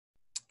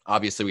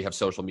Obviously, we have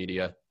social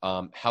media.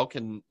 How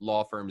can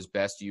law firms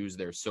best use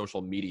their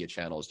social media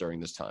channels during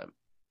this time?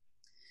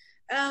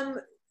 Um,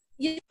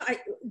 yeah,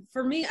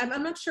 for me,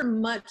 I'm not sure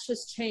much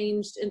has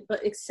changed, but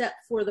except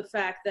for the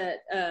fact that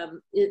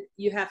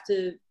you have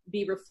to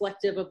be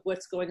reflective of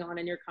what's going on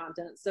in your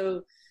content.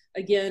 So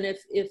again,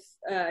 if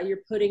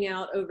you're putting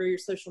out over your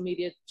social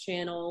media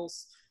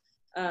channels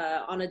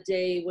on a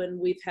day when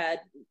we've had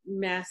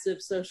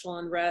massive social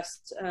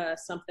unrest,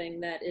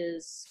 something that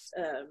is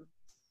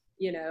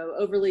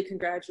overly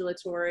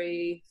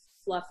congratulatory,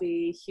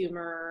 fluffy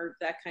humor,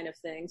 that kind of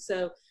thing.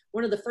 So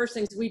one of the first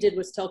things we did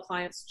was tell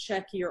clients,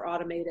 check your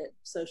automated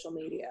social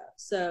media.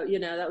 So,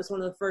 that was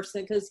one of the first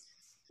things, because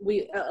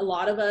a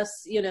lot of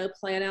us,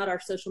 plan out our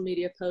social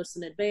media posts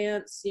in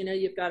advance.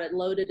 You've got it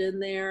loaded in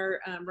there,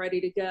 ready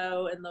to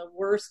go. And the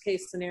worst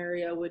case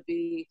scenario would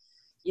be,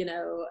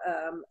 a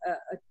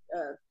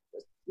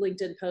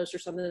LinkedIn post or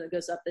something that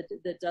goes up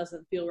that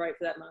doesn't feel right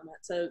for that moment.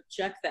 So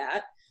check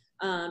that.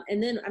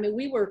 And then,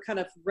 we were kind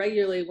of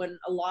regularly, when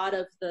a lot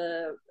of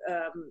the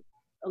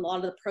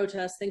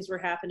protests, things were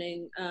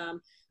happening,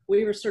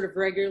 we were sort of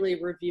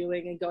regularly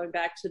reviewing and going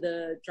back to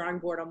the drawing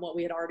board on what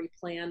we had already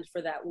planned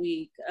for that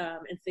week,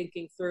 and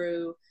thinking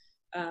through,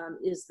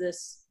 is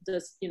this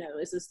the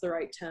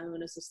right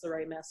tone? Is this the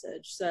right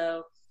message?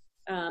 So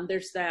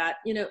there's that.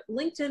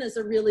 LinkedIn is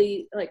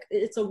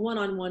it's a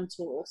one-on-one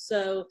tool.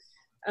 So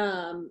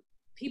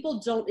people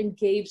don't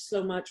engage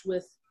so much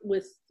with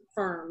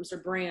firms or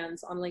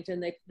brands on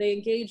LinkedIn. They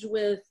engage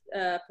with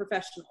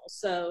professionals,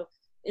 so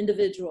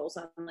individuals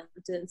on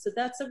LinkedIn. So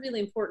that's a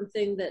really important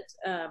thing that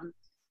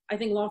I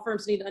think law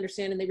firms need to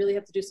understand, and they really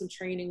have to do some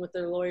training with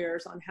their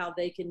lawyers on how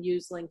they can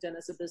use LinkedIn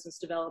as a business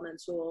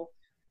development tool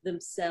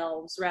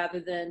themselves, rather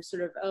than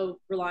sort of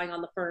relying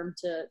on the firm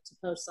to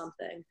post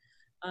something.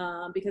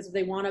 Because if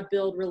they want to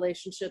build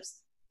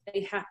relationships,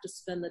 they have to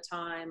spend the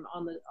time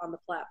on the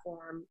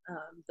platform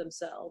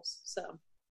themselves. So